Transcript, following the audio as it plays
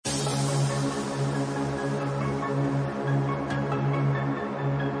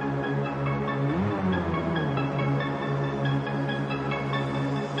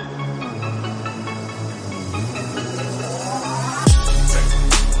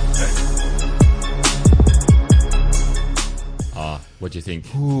What do you think?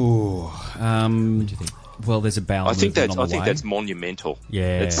 Ooh, What do you think? well, there's a bowel I think movement that's monumental.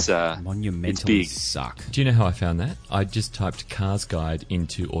 Yeah, it's monumentally big. suck. Do you know how I found that? I just typed Cars Guide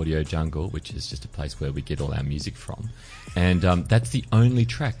into Audio Jungle, which is just a place where we get all our music from. And that's the only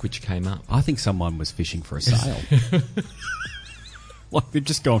track which came up. I think someone was fishing for a sale. Like, they've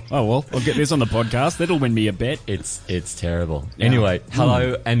just gone, oh, well, I'll get this on the podcast. That'll win me a bet. It's terrible. Yeah. Anyway,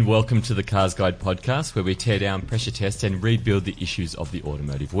 hello and welcome to the Cars Guide podcast, where we tear down, pressure test and rebuild the issues of the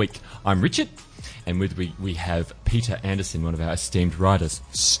automotive week. I'm Richard, and with we have Peter Anderson, one of our esteemed writers.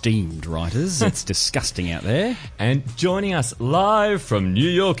 Steamed writers. It's disgusting out there. And joining us live from New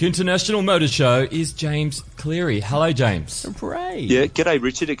York International Motor Show is James Cleary. Hello, James. Hooray. Yeah, g'day,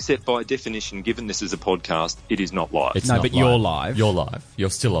 Richard, except by definition, given this is a podcast, it is not live. It's No, not but you're live. You're live. You're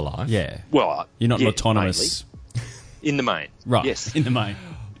still alive. Yeah. Well, You're not yeah, an autonomous. mainly. In the main. Right. Yes. In the main.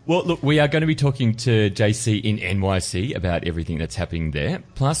 Well, look, we are going to be talking to JC in NYC about everything that's happening there.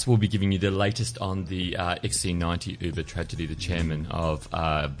 Plus, we'll be giving you the latest on the XC90 Uber tragedy. The chairman of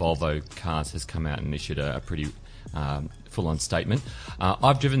Volvo Cars has come out and issued a pretty full-on statement.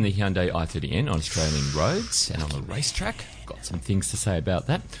 I've driven the Hyundai i30N on Australian roads and on a racetrack. Got some things to say about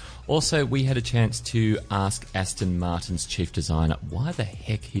that. Also, we had a chance to ask Aston Martin's chief designer why the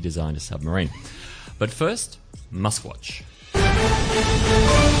heck he designed a submarine. But first, must watch.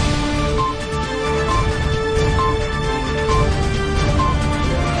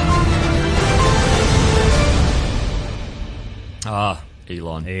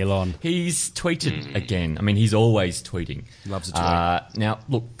 Elon. He's tweeted again. I mean, he's always tweeting. Loves a tweet. Now,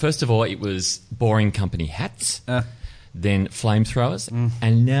 look, first of all, it was Boring Company hats, then flamethrowers,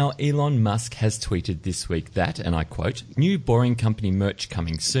 and now Elon Musk has tweeted this week that, and I quote, "New Boring Company merch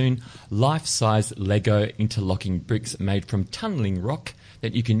coming soon, life-size Lego interlocking bricks made from tunnelling rock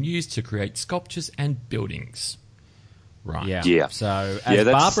that you can use to create sculptures and buildings." Right. Yeah. Yeah. So, as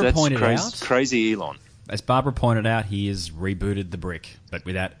Barbara pointed out, crazy Elon. as Barbara pointed out, he has rebooted the brick, but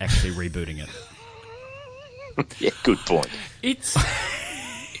without actually rebooting it. Yeah, good point. It's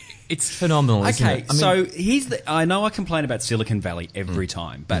phenomenal, isn't Okay, it? I mean, so here's the... I know I complain about Silicon Valley every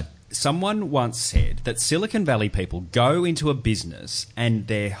time, but someone once said that Silicon Valley people go into a business and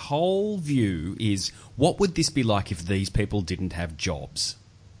their whole view is, what would this be like if these people didn't have jobs?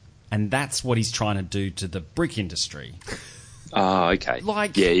 And that's what he's trying to do to the brick industry. Okay.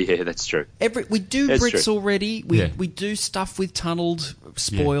 Like- yeah, that's true. We do That's bricks true. already. We do stuff with tunnelled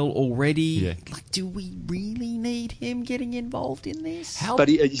spoil already. Yeah. Like, do we really need him getting involved in this? But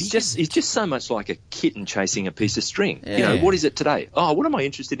he's just so much like a kitten chasing a piece of string. You know, Yeah. what is it today? Oh, what am I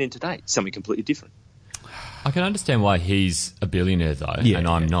interested in today? Something completely different. I can understand why he's a billionaire, though, and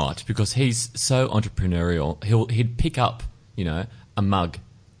I'm not, because he's so entrepreneurial. He'd pick up, a mug,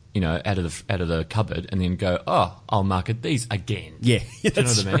 out of the cupboard, and then go, "Oh, I'll market these again." Yeah, Do you know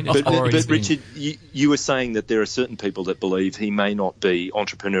what I mean? But Richard, you were saying that there are certain people that believe he may not be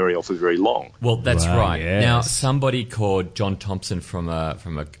entrepreneurial for very long. Well, that's Right, right. yes. Now, somebody called John Thompson from a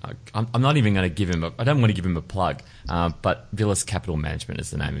I'm not even going to give him I don't want to give him a plug, but Villas Capital Management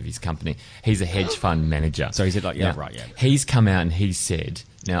is the name of his company. He's a hedge fund manager. So he said, like, yeah, Now, right, yeah. He's come out and he said,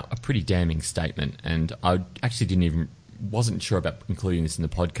 now, a pretty damning statement, and I actually wasn't sure about including this in the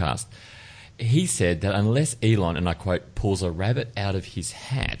podcast. He said that unless Elon, and I quote, pulls a rabbit out of his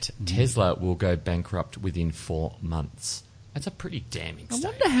hat, Tesla will go bankrupt within 4 months. That's a pretty damning I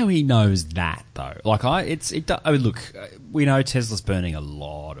statement. wonder how he knows that, though. Like, look, we know Tesla's burning a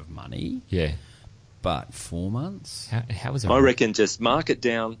lot of money, Yeah. but 4 months? How is it? I reckon just mark it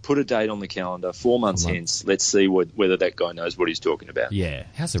down, put a date on the calendar, 4 months hence. Let's see whether that guy knows what he's talking about. Yeah.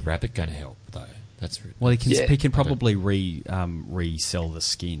 How's a rabbit going to help, though? That's Well, he can Yeah. he can probably resell the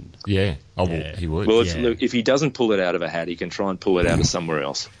skin. yeah. Oh, Yeah. well, he would. Well, Yeah. look, if he doesn't pull it out of a hat, he can try and pull it out of somewhere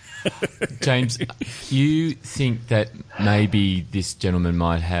else. James, you think that maybe this gentleman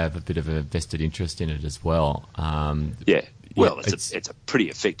might have a bit of a vested interest in it as well? Yeah. Well, Yeah, it's a pretty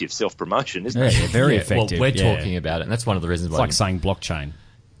effective self-promotion, isn't Yeah, it? yeah, very Yeah, effective. Well, we're yeah. talking about it, and that's one of the reasons It's why. like saying blockchain.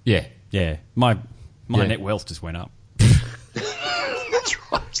 Yeah. Yeah. My Yeah. net wealth just went up. That's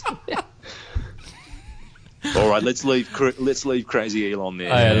right. All right, let's leave crazy Elon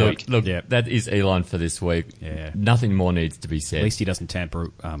there. Oh, yeah, for the look, week. look, Yeah. that is Elon for this week. Yeah. Nothing more needs to be At said. least he doesn't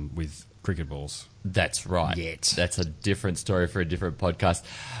tamper with cricket balls. That's right. Yet. That's a different story for a different podcast.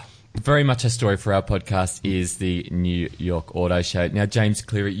 Very much a story for our podcast is the New York Auto Show. Now, James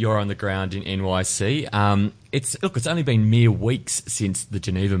Cleary, you're on the ground in NYC. It's only been mere weeks since the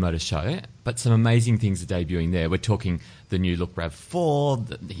Geneva Motor Show, but some amazing things are debuting there. We're talking the new look RAV4,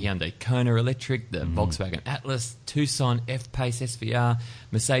 the Hyundai Kona Electric, the Volkswagen Atlas, Tucson F-Pace SVR,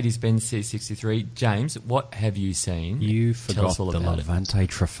 Mercedes-Benz C63. James, what have you seen? You forgot the Levante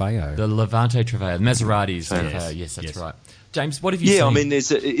Trofeo. The Levante Trofeo, the Maserati's Trofeo. Yes, that's right. James, what have you seen? Yeah, I mean,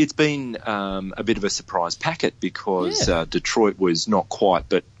 it's been a bit of a surprise packet because Detroit was not quite,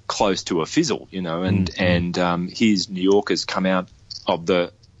 but close to a fizzle, and here's New York has come out of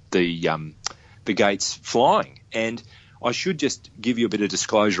the gates flying. And I should just give you a bit of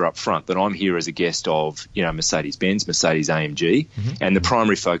disclosure up front that I'm here as a guest of, Mercedes-Benz, Mercedes-AMG, and the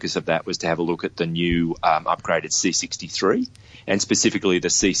primary focus of that was to have a look at the new upgraded C63, and specifically the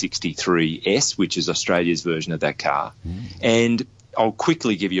C63S, which is Australia's version of that car. And I'll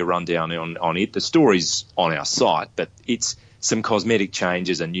quickly give you a rundown on it. The story's on our site, but it's some cosmetic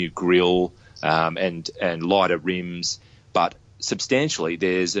changes, a new grille, and lighter rims, but substantially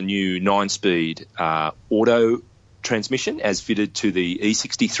there's a new 9-speed auto transmission as fitted to the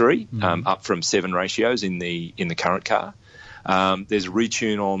E63, up from 7 ratios in the current car. There's a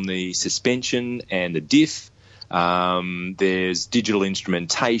retune on the suspension and the diff. There's digital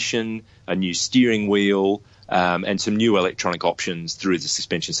instrumentation, a new steering wheel, and some new electronic options through the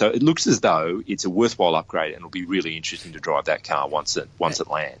suspension. So it looks as though it's a worthwhile upgrade, and it'll be really interesting to drive that car once it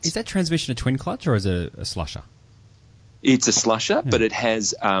lands. Is that transmission a twin clutch or is it a slusher? It's a slusher, but it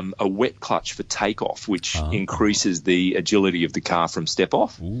has a wet clutch for takeoff, which increases the agility of the car from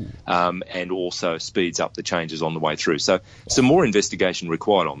step-off, and also speeds up the changes on the way through. So some more investigation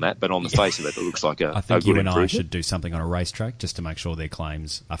required on that, but on the face of it, it looks like a good improvement. I think you and I should do something on a racetrack just to make sure their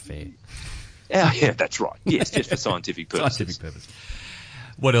claims are fair. Yeah, that's right. Yes, just for scientific purposes.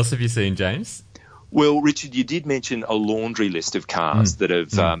 What else have you seen, James? Well, Richard, you did mention a laundry list of cars that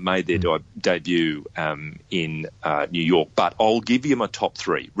have made their debut in New York, but I'll give you my top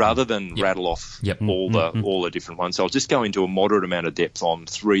 3 rather than rattle off all the different ones. So I'll just go into a moderate amount of depth on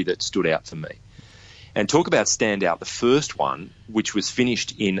 3 that stood out for me. And talk about standout. The first one, which was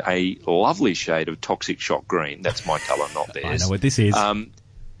finished in a lovely shade of toxic shock green, that's my colour, not theirs. I know what this is.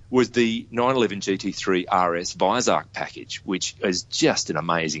 Was the 911 GT3 RS Weissach package, which is just an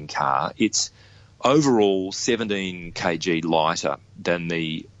amazing car. It's overall 17 kg lighter than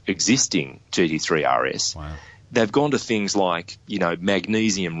the existing GT3 RS. Wow. They've gone to things like,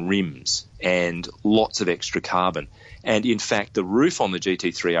 magnesium rims and lots of extra carbon. And in fact, the roof on the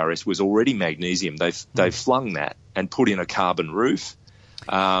GT3 RS was already magnesium. They've flung that and put in a carbon roof.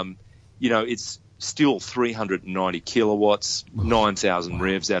 It's still 390 kilowatts, 9,000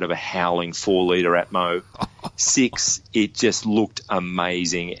 revs out of a howling 4-litre Atmo 6. It just looked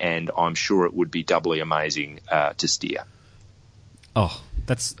amazing, and I'm sure it would be doubly amazing to steer. Oh,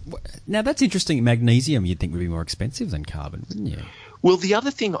 that's interesting. Magnesium, you'd think would be more expensive than carbon, wouldn't you? Well, the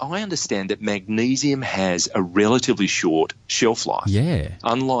other thing, I understand that magnesium has a relatively short shelf life. Yeah.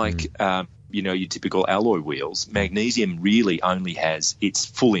 Unlike your typical alloy wheels, magnesium really only has its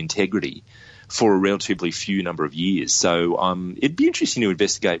full integrity for a relatively few number of years. So it'd be interesting to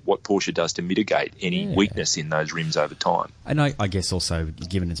investigate what Porsche does to mitigate any weakness in those rims over time. And I guess also,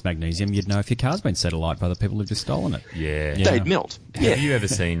 given it's magnesium, you'd know if your car's been set alight by the people who've just stolen it. Yeah. They'd melt. Have you ever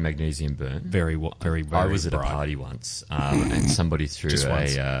seen magnesium burn? Very, very, very I was at bright. a party once, and somebody threw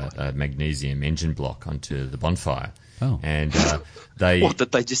a magnesium engine block onto the bonfire. Oh. And that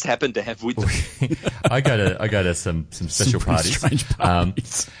they just happened to have with them. I go to some special parties. Strange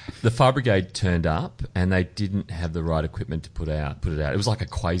parties. The fire brigade turned up and they didn't have the right equipment to put it out. It was like a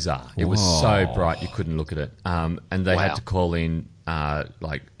quasar. It was so bright you couldn't look at it. And they had to call in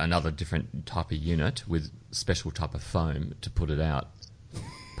like another different type of unit with special type of foam to put it out.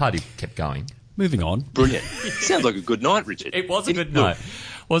 Party kept going. Moving on. Brilliant. Sounds like a good night, Richard. It was a good night.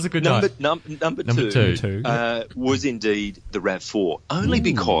 Was a good night. Number two was indeed the RAV4, only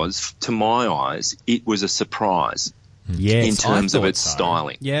because, to my eyes, it was a surprise. Yes, in terms of its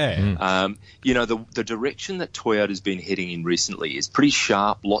styling. Yeah. The direction that Toyota's been heading in recently is pretty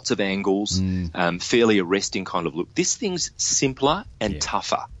sharp, lots of angles, fairly arresting kind of look. This thing's simpler and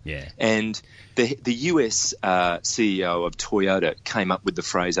tougher. Yeah. And the US CEO of Toyota came up with the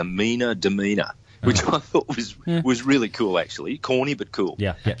phrase a meaner demeanour, which I thought was really cool, actually. Corny, but cool.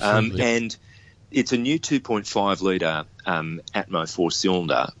 Yeah. And it's a new 2.5-litre Atmo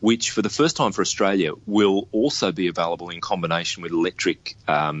 4-cylinder, which for the first time for Australia will also be available in combination with electric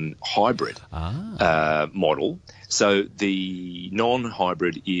hybrid model. So the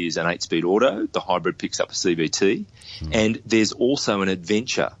non-hybrid is an 8-speed auto. The hybrid picks up a CVT. And there's also an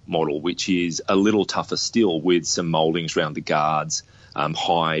adventure model, which is a little tougher still with some mouldings around the guards,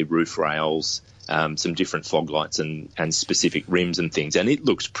 high roof rails, some different fog lights and specific rims and things, and it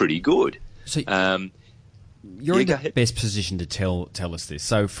looks pretty good. So you're in the best position to tell us this.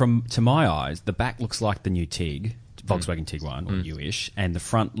 So to my eyes, the back looks like the new Tig, Volkswagen Tiguan, or newish, and the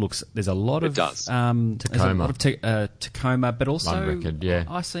front looks. There's a lot of Tacoma, there's a lot of Tacoma, but also record, yeah.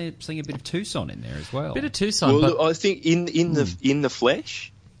 I seeing a bit of Tucson in there as well. A bit of Tucson. Well, but I think in the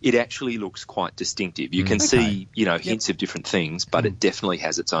flesh, it actually looks quite distinctive. You can see, hints of different things, but it definitely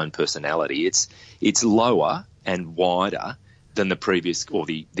has its own personality. It's lower and wider than the previous or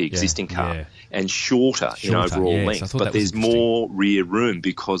the existing car, and shorter in overall length. But there's more rear room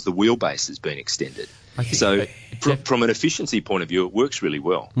because the wheelbase has been extended. So from an efficiency point of view, it works really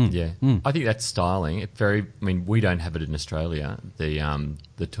well. I think that's styling. We don't have it in Australia, the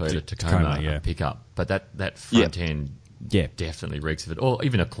Toyota Tacoma pickup, but that front end definitely reeks of it, or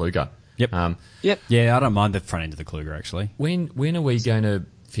even a Kluger. Yeah, I don't mind the front end of the Kluger, actually. When are we going to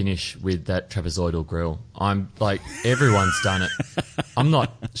finish with that trapezoidal grille? I'm like, everyone's done it. I'm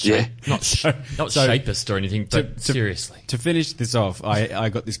not shapist or anything, but seriously. To finish this off, I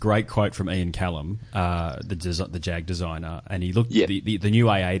got this great quote from Ian Callum, the Jag designer, and he looked the new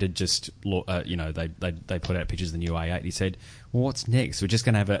A8 had just they put out pictures of the new A8. He said, well, what's next? We're just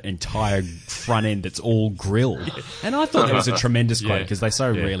going to have an entire front end that's all grilled. And I thought that was a tremendous quote because they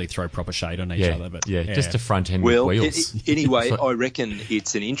so rarely throw proper shade on each other. But just a front end with wheels. Anyway, I reckon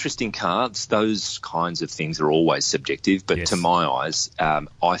it's an interesting car. Those kinds of things are always subjective, but to my eyes,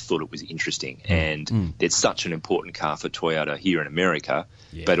 I thought it was interesting. And it's such an important car for Toyota here in America,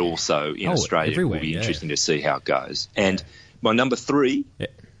 but also in Australia. It will be interesting to see how it goes. And my number 3...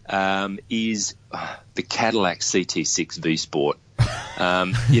 is the Cadillac CT6 V Sport.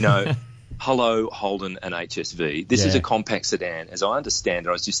 Hello, Holden and HSV. This is a compact sedan. As I understand it,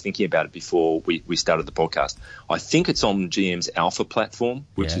 I was just thinking about it before we started the podcast. I think it's on GM's Alpha platform,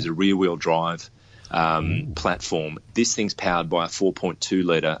 which is a rear-wheel drive platform. This thing's powered by a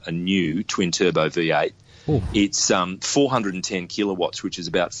 4.2-litre, a new twin-turbo V8. Ooh. It's 410 kilowatts, which is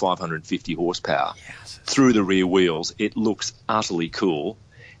about 550 horsepower. Through the rear wheels. It looks utterly cool.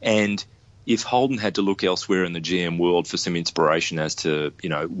 And if Holden had to look elsewhere in the GM world for some inspiration as to,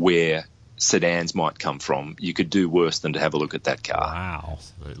 where sedans might come from, you could do worse than to have a look at that car. Wow.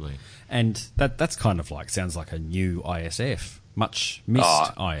 Absolutely. And that's kind of sounds like a new ISF, much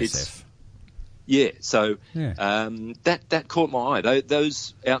missed ISF. That caught my eye.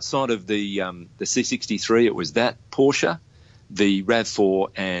 Those outside of the C63, it was that Porsche, the RAV4,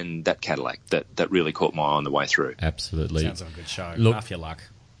 and that Cadillac that really caught my eye on the way through. Absolutely. Sounds like a good show. Look, half your luck.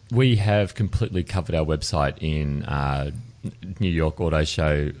 We have completely covered our website in New York Auto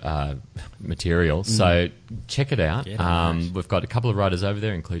Show material, so check it out. We've got a couple of writers over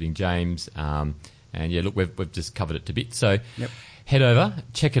there, including James, and we've just covered it to bits. So head over,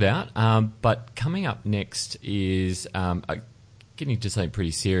 check it out. But coming up next is getting to something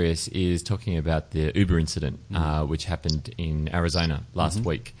pretty serious. Is talking about the Uber incident, which happened in Arizona last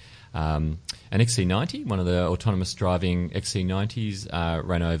week. An XC90, one of the autonomous driving XC90s,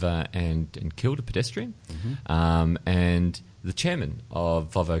 ran over and killed a pedestrian. And the chairman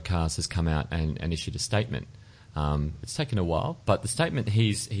of Volvo Cars has come out and issued a statement. It's taken a while, but the statement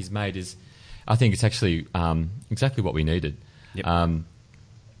he's made is, I think it's actually exactly what we needed. Let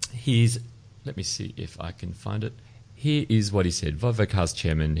me see if I can find it. Here is what he said. Volvo Cars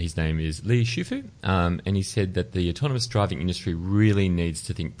chairman, his name is Li Shufu, and he said that the autonomous driving industry really needs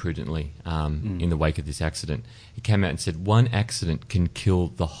to think prudently in the wake of this accident. He came out and said, one accident can kill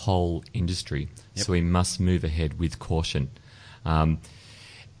the whole industry, so we must move ahead with caution.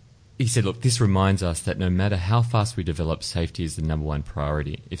 He said, look, this reminds us that no matter how fast we develop, safety is the number one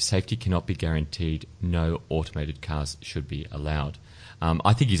priority. If safety cannot be guaranteed, no automated cars should be allowed.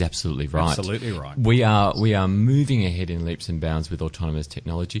 I think he's absolutely right. Absolutely right. We are moving ahead in leaps and bounds with autonomous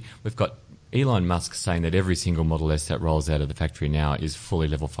technology. We've got Elon Musk saying that every single Model S that rolls out of the factory now is fully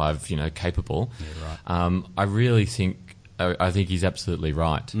level 5, capable. Yeah, right. I really think he's absolutely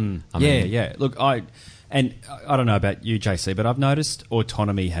right. Look, I don't know about you, JC, but I've noticed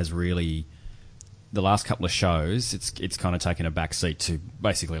autonomy has really, the last couple of shows, it's kind of taken a backseat to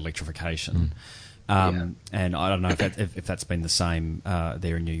basically electrification. And I don't know if that's been the same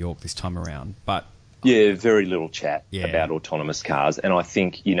there in New York this time around. But very little chat about autonomous cars. And I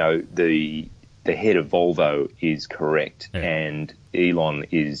think, the head of Volvo is correct and Elon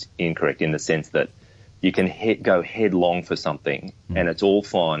is incorrect in the sense that you can go headlong for something and it's all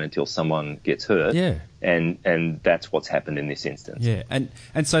fine until someone gets hurt. Yeah. And that's what's happened in this instance. Yeah.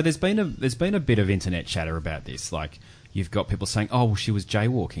 And so there's been a bit of internet chatter about this, like, You've got people saying, "Oh, well, she was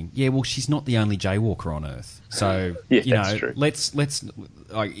jaywalking." Yeah, well, she's not the only jaywalker on Earth. So that's true. let's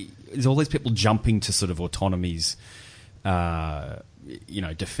there's all these people jumping to sort of autonomy's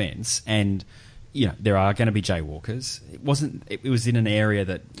defence, and there are going to be jaywalkers. It was in an area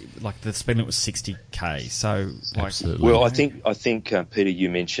that like the speed limit was 60 km. So Absolutely. Well, I think Peter, you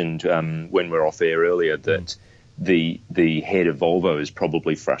mentioned when we were off air earlier that the head of Volvo is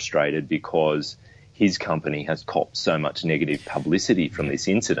probably frustrated because his company has copped so much negative publicity from this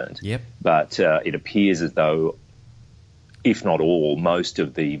incident. Yep. But it appears as though, if not all, most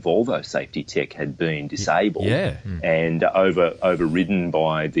of the Volvo safety tech had been disabled and overridden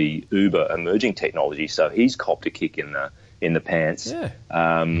by the Uber emerging technology. So he's copped a kick in the pants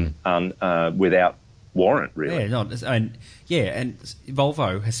without warrant, really. And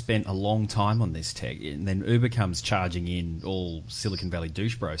Volvo has spent a long time on this tech, and then Uber comes charging in all Silicon Valley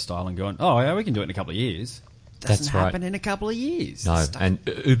douche bro style and going, "Oh, yeah, we can do it in a couple of years." Doesn't happen in a couple of years. No, and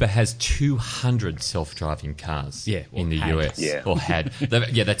Uber has 200 self-driving cars in the US. Yeah. Or had.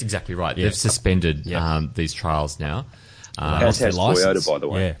 That's exactly right. They've suspended these trials now. As has Toyota, by the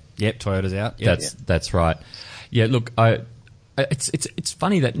way. Yeah. Yep, Toyota's out. Yep. That's right. Yeah, look, it's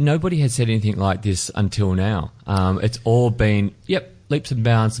funny that nobody has said anything like this until now. It's all been, leaps and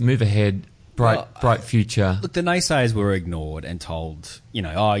bounds, move ahead, bright future. Look, the naysayers were ignored and told,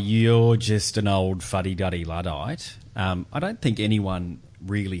 you're just an old fuddy-duddy Luddite. I don't think anyone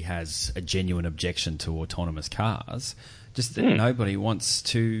really has a genuine objection to autonomous cars, just that nobody wants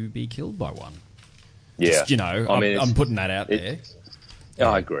to be killed by one. Yeah. Just, I'm putting that out there.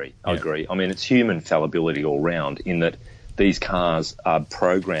 I agree. I agree. I mean, it's human fallibility all round in that these cars are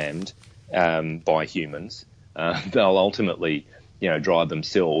programmed by humans. They'll ultimately drive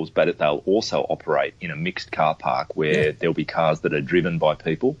themselves, but they'll also operate in a mixed car park where there'll be cars that are driven by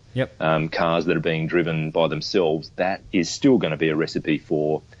people, cars that are being driven by themselves. That is still going to be a recipe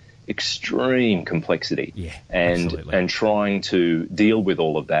for extreme complexity. Yeah, and trying to deal with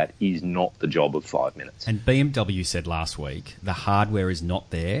all of that is not the job of 5 minutes. And BMW said last week the hardware is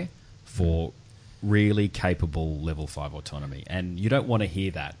not there for really capable level 5 autonomy. And you don't want to hear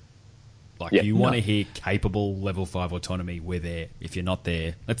that. You want to hear capable level 5 autonomy. We're there. If you're not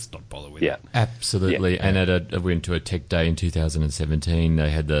there, let's not bother with it. Absolutely. And we went to a tech day in 2017. They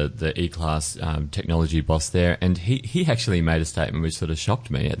had the E-Class technology boss there, and he actually made a statement which sort of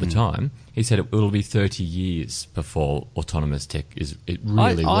shocked me at the time. He said it'll be 30 years before autonomous tech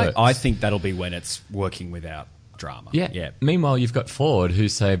really works. I think that'll be when it's working without drama. Yeah. Meanwhile, you've got Ford who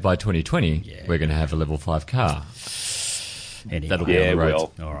say by 2020 we're going to have a level 5 car. Anyway. That'll be on the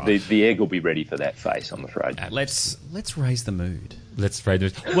road. Well, all right. the egg will be ready for that face, I'm afraid. Let's raise the mood.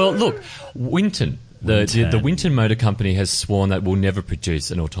 Well, look, Winton. The Winton Motor Company has sworn that will never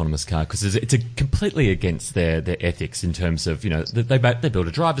produce an autonomous car because it's completely against their ethics in terms of, they build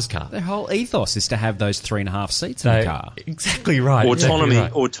a driver's car. Their whole ethos is to have those 3.5 seats in the car. Exactly right.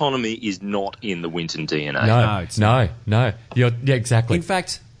 Autonomy is not in the Winton DNA. No, it's not. No. Exactly. In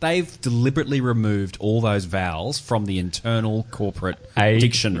fact, they've deliberately removed all those vowels from the internal corporate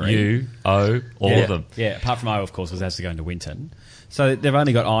dictionary. U, O, all of them. Yeah, apart from O, of course, was has to go into Winton. So they've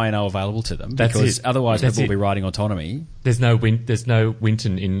only got I and O available to them otherwise people will be writing autonomy. There's no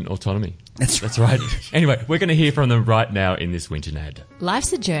Winton in autonomy. That's right. Anyway, we're going to hear from them right now in this Winton ad.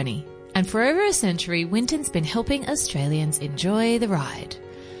 Life's a journey, and for over a century, Winton's been helping Australians enjoy the ride.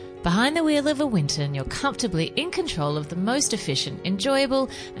 Behind the wheel of a Winton, you're comfortably in control of the most efficient, enjoyable,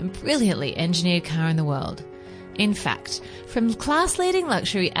 and brilliantly engineered car in the world. In fact, from class-leading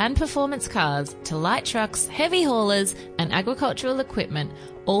luxury and performance cars to light trucks, heavy haulers, and agricultural equipment,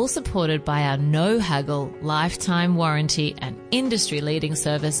 all supported by our no-haggle lifetime warranty and industry-leading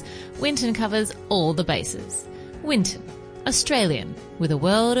service, Winton covers all the bases. Winton, Australian with a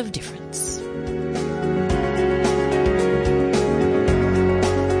world of difference.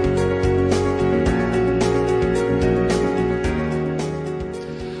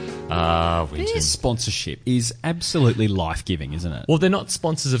 Winton. Their sponsorship is absolutely life-giving, isn't it? Well, they're not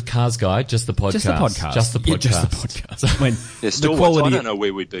sponsors of Cars Guide, just the podcast. Just the podcast. Just the podcast. Yeah, just the podcast. When they're still I don't know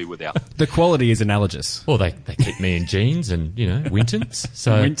where we'd be without. The quality is analogous. Well, they keep me in jeans and, Wintons.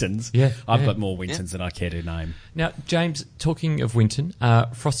 So, Wintons? Yeah. I've got more Wintons than I care to name. Now, James, talking of Winton,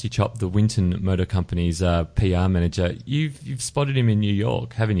 Frosty Chop, the Winton Motor Company's PR manager, you've spotted him in New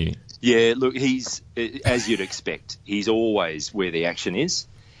York, haven't you? Yeah, look, he's, as you'd expect, he's always where the action is.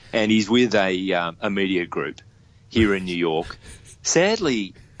 And he's with a media group here in New York.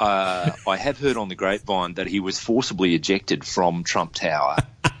 Sadly, I have heard on the grapevine that he was forcibly ejected from Trump Tower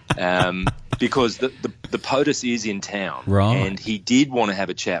because the POTUS is in town, Right. and he did want to have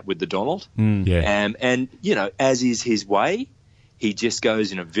a chat with the Donald. Yeah. And you know, as is his way, he just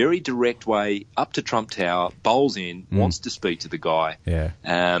goes in a very direct way up to Trump Tower, bowls in, wants to speak to the guy. Yeah.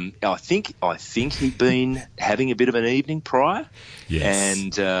 I think he'd been having a bit of an evening prior, Yes.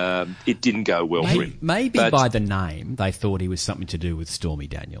 and it didn't go well for him. Maybe But- by the name, they thought he was something to do with Stormy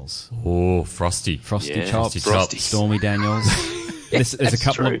Daniels. Oh, Frosty. Frosty Yeah, Chops, Frosty. Stormy Daniels. There's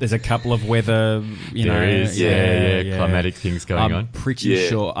a couple of weather, There is, yeah, climatic things going I'm on. pretty Yeah.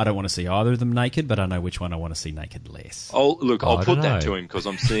 sure I don't want to see either of them naked, but I know which one I want to see naked less. I'll I put don't that know. to him because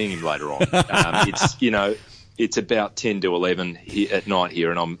I'm seeing him later on. It's about 10 to 11 at night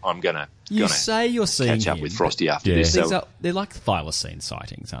here, and I'm gonna You say you're seeing catch up him, with Frosty after Yeah. this. These So they're like thylacine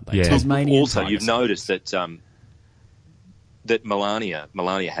sightings, aren't they? Yeah. Tasmanian also, tiger you've noticed sightings. that Melania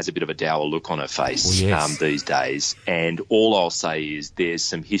has a bit of a dour look on her face Oh, yes. these days, and all I'll say is there's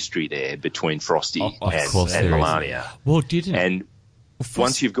some history there between Frosty Of and course there is. Melania. Well, didn't And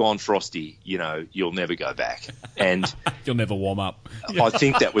once you've gone Frosty, you'll never go back. And You'll never warm up. I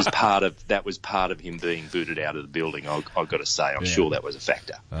think that was part of him being booted out of the building. I've got to say, I'm sure that was a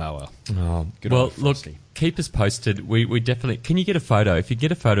factor. Oh well. Oh, Good well, on look, Frosty. keep us posted. We definitely. Can you get a photo? If you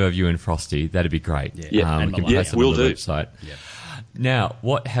get a photo of you and Frosty, that'd be great. Yeah, we and can Melania. post it Will on the do. website. Yeah. Now,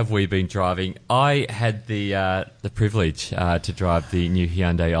 what have we been driving? I had the privilege to drive the new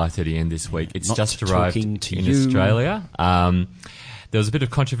Hyundai i30N this week. It's Not just arrived talking to in you. Australia. There was a bit of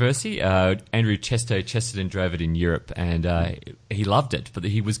controversy. Andrew Chesterton drove it in Europe, and he loved it, but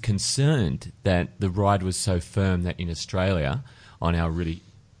he was concerned that the ride was so firm that in Australia, on our really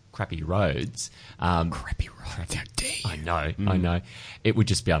crappy roads, Crappy roads. How dare you? I know, it would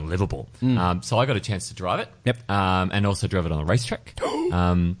just be unlivable. So I got a chance to drive it, Yep. and also drove it on a racetrack.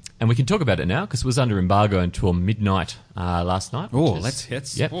 And we can talk about it now because it was under embargo until midnight last night. Oh, which is-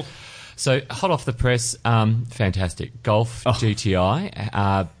 let's Yep. oh. So hot off the press, fantastic. Golf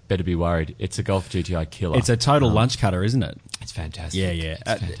GTI, better be worried. It's a Golf GTI killer. It's a total lunch cutter, isn't it? It's fantastic. Yeah.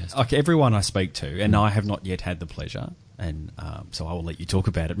 It's fantastic. Like everyone I speak to, and I have not yet had the pleasure, and so I will let you talk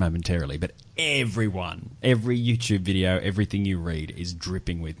about it momentarily. But everyone, every YouTube video, everything you read is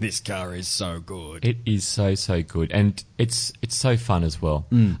dripping with this car is so good. It is so good, and it's so fun as well.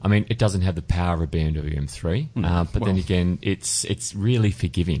 I mean, it doesn't have the power of a BMW M3, but then again, it's really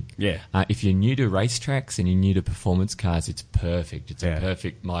forgiving. Yeah. If you're new to racetracks and you're new to performance cars, it's perfect. It's Yeah. a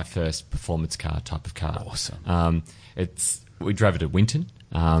perfect my first performance car type of car. Awesome. We drove it at Winton.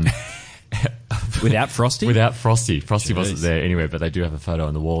 Without Frosty? Without Frosty. Frosty Jeez. wasn't there anyway, but they do have a photo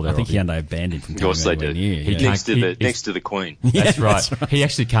on the wall there. I think of him. Hyundai banned him from Of course they coming do. anywhere near. He Yeah. Next to can't- next to the Queen. That's right. that's right. He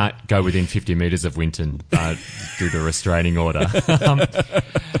actually can't go within 50 metres of Winton due to a restraining order.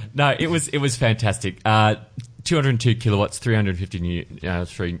 No, it was fantastic. 202 kilowatts,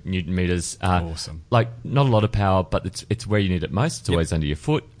 353 newton meters. Awesome. Like not a lot of power, but it's where you need it most. It's always under your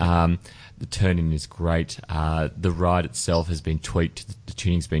foot. The turn-in is great. The ride itself has been tweaked. The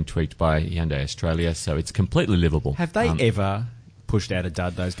tuning's been tweaked by Hyundai Australia, so it's completely livable. Have they ever pushed out a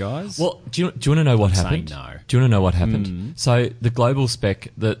dud, those guys? Well, do you want to know what I'm happened? saying no. Do you want to know what happened? So the global spec,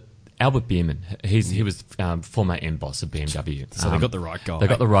 Albert Bierman, he was former M boss of BMW. So they got the right guy. They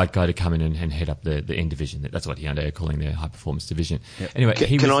got the right guy to come in and head up the N division. That's what Hyundai are calling their high performance division. Anyway,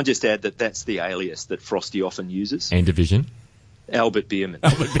 Can I just add that that's the alias that Frosty often uses? N division. Albert Bierman.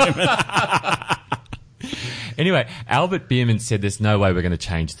 Anyway, Albert Bierman said there's no way we're going to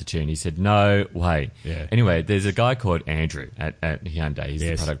change the tune. He said, no way. Yeah. Anyway, there's a guy called Andrew at Hyundai. He's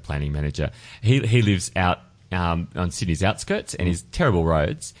Yes. the product planning manager. He lives out on Sydney's outskirts and his terrible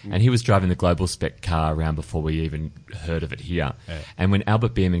roads. And he was driving the global spec car around before we even heard of it here. Yeah. And when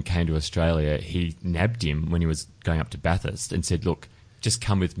Albert Bierman came to Australia, he nabbed him when he was going up to Bathurst and said, look, just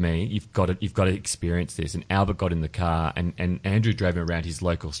come with me. You've got to experience this. And Albert got in the car, and Andrew drove him around his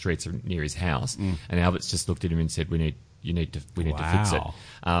local streets near his house. And Albert's just looked at him and said, "We need to fix it."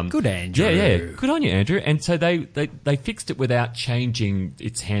 Wow. Good, Andrew. Yeah. Good on you, Andrew. And so they fixed it without changing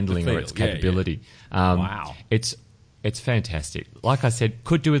its handling The or feel, its yeah, yeah. capability. Wow. It's fantastic. Like I said,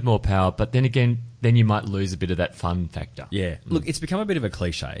 could do with more power, but then again, then you might lose a bit of that fun factor. Yeah. Look, it's become a bit of a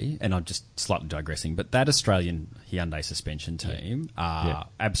cliche, and I'm just slightly digressing, but that Australian Hyundai suspension team are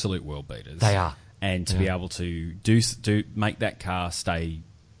absolute world beaters. They are. And to be able to do make that car stay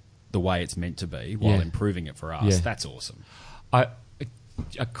the way it's meant to be while Yeah. improving it for us, Yeah. that's awesome.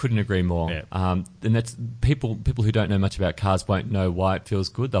 I couldn't agree more. Yeah. And that's people who don't know much about cars won't know why it feels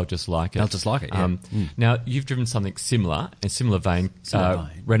good. They'll just like it. They'll just like it, yeah. Now you've driven something similar, in similar vein. Similar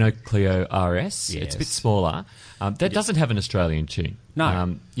vein. Renault Clio RS. Yes. It's a bit smaller. That doesn't have an Australian tune.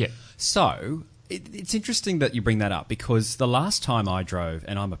 No. Yeah. So It's interesting that you bring that up because the last time I drove,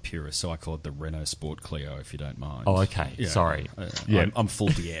 and I'm a purist, so I call it the Renault Sport Clio, if you don't mind. Oh, okay. Yeah. Sorry. I'm full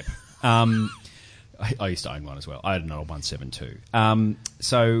Dieppe. I used to own one as well. I had an old 172.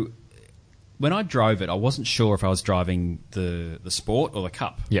 So when I drove it, I wasn't sure if I was driving the Sport or the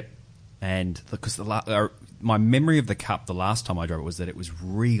Cup. Yep. And because my memory of the Cup the last time I drove it was that it was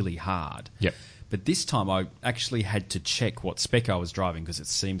really hard. Yep. But this time I actually had to check what spec I was driving because it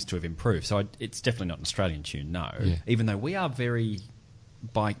seems to have improved. So it's definitely not an Australian tune, no. Yeah. Even though we are very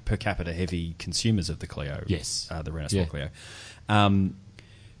bike per capita heavy consumers of the Clio. Yes. The Renault Sport Clio.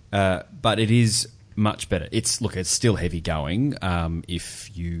 But it is much better. It's still heavy going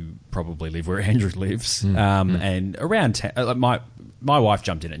if you probably live where Andrew lives. And around my wife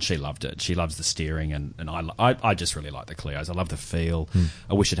jumped in it and she loved it. She loves the steering and I just really like the Clios. I love the feel.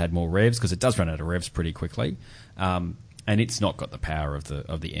 I wish it had more revs because it does run out of revs pretty quickly. And it's not got the power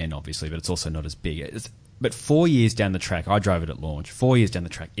of the N, obviously, but it's also not as big. But 4 years down the track, I drove it at launch. 4 years down the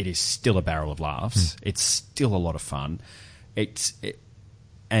track, it is still a barrel of laughs. It's still a lot of fun.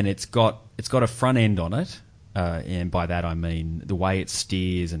 And it's got a front end on it, and by that I mean the way it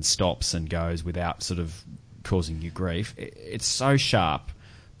steers and stops and goes without sort of causing you grief. It's so sharp,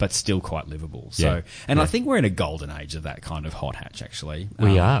 but still quite livable. So, I think we're in a golden age of that kind of hot hatch. Actually,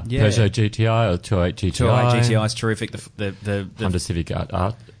 we are. Yeah. Peugeot GTI or 208 GTI. 208 GTI is terrific. The Honda Civic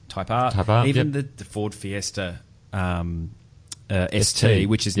Art. Type R. Even the Ford Fiesta ST,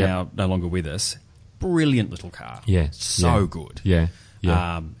 which is now no longer with us. Brilliant little car. Yeah, so good. Yeah.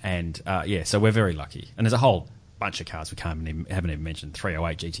 So we're very lucky. And there's a whole bunch of cars we haven't even mentioned.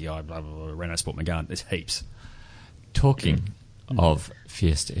 308 GTI, blah, blah, blah, Renault Sport Megane. There's heaps. Talking of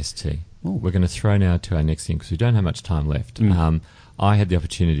Fiesta ST, we're going to throw now to our next thing because we don't have much time left. I had the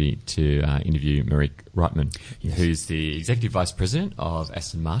opportunity to interview Marieke Reitman, who's the Executive Vice President of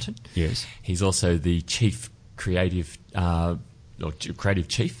Aston Martin. Yes. He's also the Chief Creative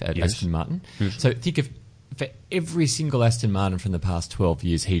Chief at Aston Martin. So think of for every single Aston Martin from the past 12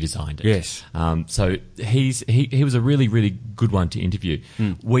 years, he designed it. Yes. So he was a really, really good one to interview.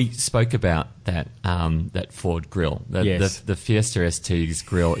 We spoke about that Ford grille. The Fiesta ST's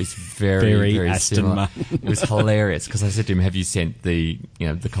grille is very, very Aston similar. Martin. It was hilarious because I said to him, "Have you sent the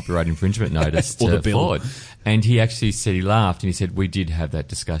copyright infringement notice Or to the bill. Ford?" And he actually said he laughed and he said, "We did have that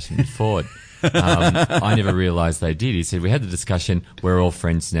discussion with Ford." I never realised they did. He said, "We had the discussion. We're all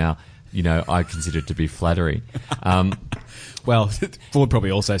friends now. I consider it to be flattery." Well, Ford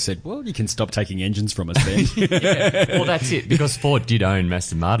probably also said, well, you can stop taking engines from us then. Well, that's it, because Ford did own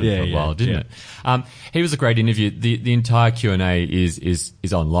Aston Martin for a while, didn't it? He was a great interview. The entire Q&A is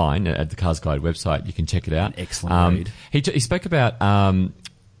online at the Cars Guide website. You can check it out. An excellent read. He spoke about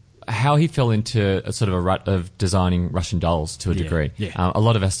how he fell into a sort of a rut of designing Russian dolls to a degree. Yeah. A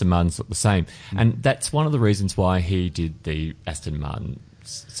lot of Aston Martins look the same. And that's one of the reasons why he did the Aston Martin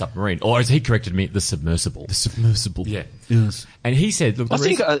submarine, or as he corrected me, the submersible. The submersible. Yeah. Yes. And he said, look, I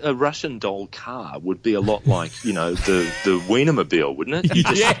think a Russian doll car would be a lot like, the Wienermobile, wouldn't it? You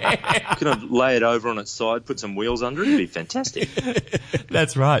just kind of lay it over on its side, put some wheels under it. It'd be fantastic.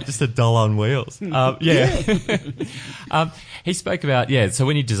 That's right, just a doll on wheels. He spoke about, so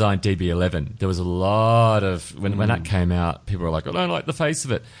when he designed DB11, there was a lot of, when that came out, people were like, I don't like the face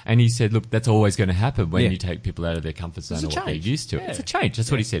of it. And he said, look, that's always going to happen when you take people out of their comfort zone or what they're used to. It's a change.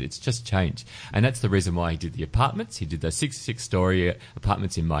 That's what he said. It's just change. And that's the reason why he did the apartments. He did the 66-story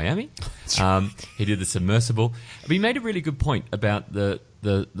apartments in Miami. He did the submersible. But he made a really good point about the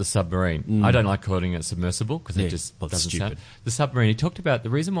submarine. I don't like calling it submersible because it just doesn't sound. The submarine, he talked about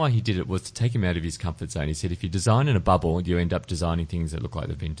the reason why he did it was to take him out of his comfort zone. He said if you design in a bubble, you end up designing things that look like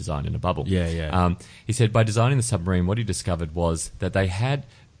they've been designed in a bubble. He said by designing the submarine, what he discovered was that they had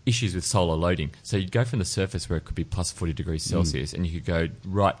issues with solar loading. So you'd go from the surface where it could be plus 40 degrees Celsius and you could go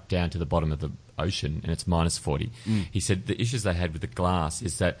right down to the bottom of the ocean and it's minus 40. He said the issues they had with the glass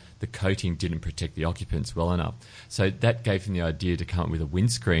is that the coating didn't protect the occupants well enough. So that gave him the idea to come up with a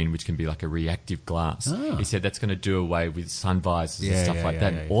windscreen which can be like a reactive glass. He said that's going to do away with sun visors and stuff like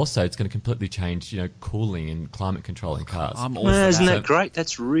that. And also it's going to completely change, cooling and climate control in cars. I'm all for that. Isn't that great?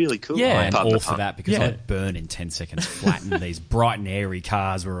 That's really cool. Yeah, I'm all for that because I'd burn in 10 seconds flat in these bright and airy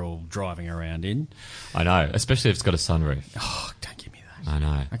cars we're all driving around in. I know, especially if it's got a sunroof. Oh, don't give me that. I know.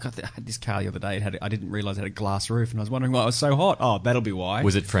 I had this car the other day. I didn't realise it had a glass roof, and I was wondering why it was so hot. Oh, that'll be why.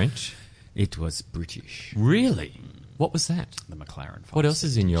 Was it French? It was British. Really? What was that? The McLaren. What else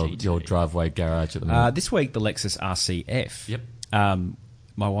is in your driveway garage at the moment? This week, the Lexus RCF. Yep.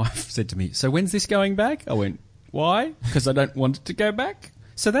 My wife said to me, "So when's this going back?" I went, "Why? Because I don't want it to go back."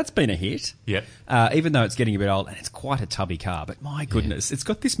 So that's been a hit. Yep. Even though it's getting a bit old, and it's quite a tubby car, but my goodness, it's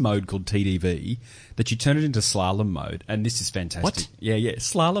got this mode called TDV that you turn it into slalom mode, and this is fantastic. What? Yeah,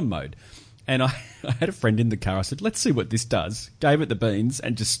 slalom mode. And I had a friend in the car. I said, let's see what this does. Gave it the beans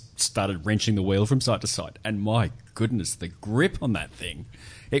and just started wrenching the wheel from side to side. And my goodness, the grip on that thing,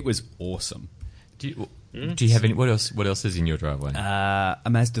 it was awesome. Do you have any? What else is in your driveway? A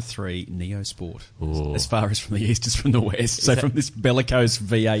Mazda 3 Neo Sport. Ooh. As far as from the east as from the west. So from this bellicose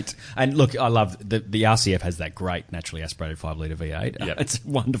V8. And look, I love the RCF has that great naturally aspirated 5-litre V8. Yep. It's a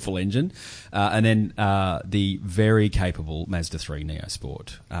wonderful engine. And then the very capable Mazda 3 Neo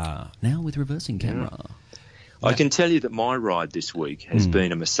Sport. Now with reversing camera. I can tell you that my ride this week has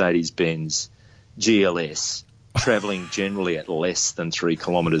been a Mercedes-Benz GLS, travelling generally at less than 3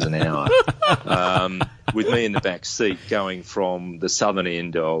 kilometres an hour, with me in the back seat going from the southern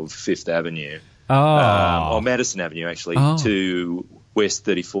end of Fifth Avenue, or Madison Avenue actually, to West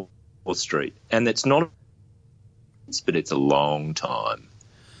 34th Street. And that's not, but it's a long time.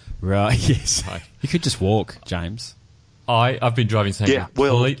 Right, yes. You could just walk, James. I've been driving something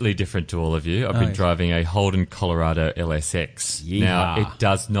completely different to all of you. I've been driving a Holden Colorado LSX. Yeehaw. Now, it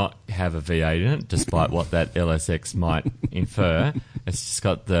does not have a V8 in it, despite what that LSX might infer. It's just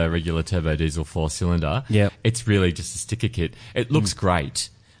got the regular turbo diesel 4-cylinder. Yep. It's really just a sticker kit. It looks great.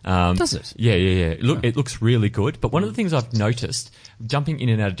 Does it? Yeah. It looks really good. But one of the things I've noticed, jumping in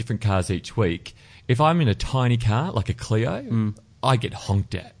and out of different cars each week, if I'm in a tiny car, like a Clio, I get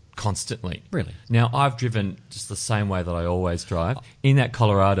honked at constantly. Really? Now, I've driven just the same way that I always drive. In that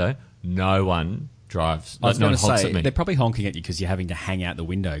Colorado, no one drives. I was no going one to honks say, at me. they're probably honking at you because you're having to hang out the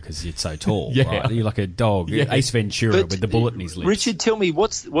window because you're so tall. Yeah. Right? You're like a dog. Yeah. Ace Ventura with the bullet in his lips. Richard, tell me,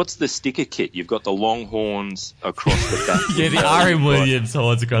 what's the sticker kit? You've got the Longhorns across the back. Yeah, the R.M. Williams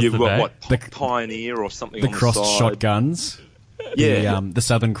horns across You've the got back. what, Pioneer or something The on the crossed side? shotguns. Yeah. The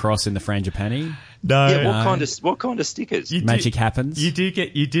Southern Cross in the Frangipani. No. Yeah, what kind of stickers? Magic happens. You do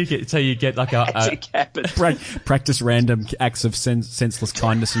get. So you get like a Magic happens. Practice random acts of senseless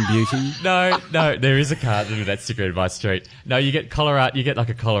kindness and beauty. No, there is a car with that sticker in my street. No, you get Colorado. You get like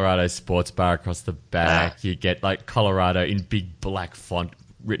a Colorado sports bar across the back. You get like Colorado in big black font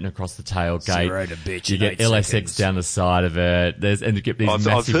written across the tailgate. Zero to bitch You in get 8 LSX seconds. down the side of it. And you get these I've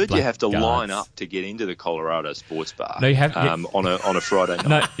massive heard you black have to guards. line up to get into the Colorado sports bar. No, you have on a Friday night.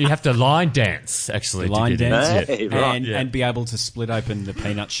 No, you have to line dance actually. Line to get dance. in. Hey, right. And be able to split open the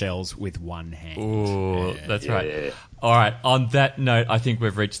peanut shells with one hand. Ooh, that's right. Yeah. All right. On that note, I think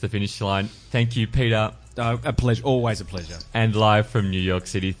we've reached the finish line. Thank you, Peter. A pleasure. Always a pleasure. And live from New York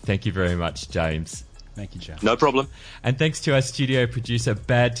City, thank you very much, James. Thank you, Joe. No problem. And thanks to our studio producer,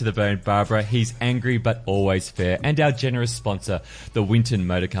 Bad to the Bone Barbara. He's angry but always fair. And our generous sponsor, the Winton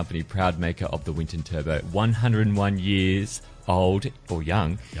Motor Company, proud maker of the Winton Turbo. 101 years old, or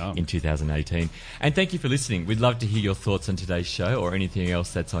young, in 2018. And thank you for listening. We'd love to hear your thoughts on today's show or anything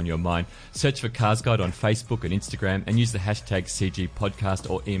else that's on your mind. Search for Cars Guide on Facebook and Instagram and use the hashtag CGPodcast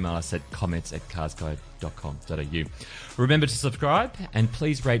or email us at comments@carsguide.com.au. Remember to subscribe and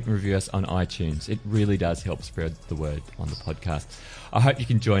please rate and review us on iTunes. It really does help spread the word on the podcast. I hope you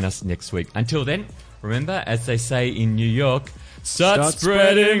can join us next week. Until then, remember, as they say in New York, start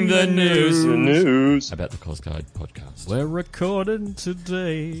spreading the news The news. about the Cars Guide podcast. We're recording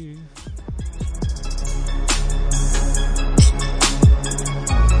today.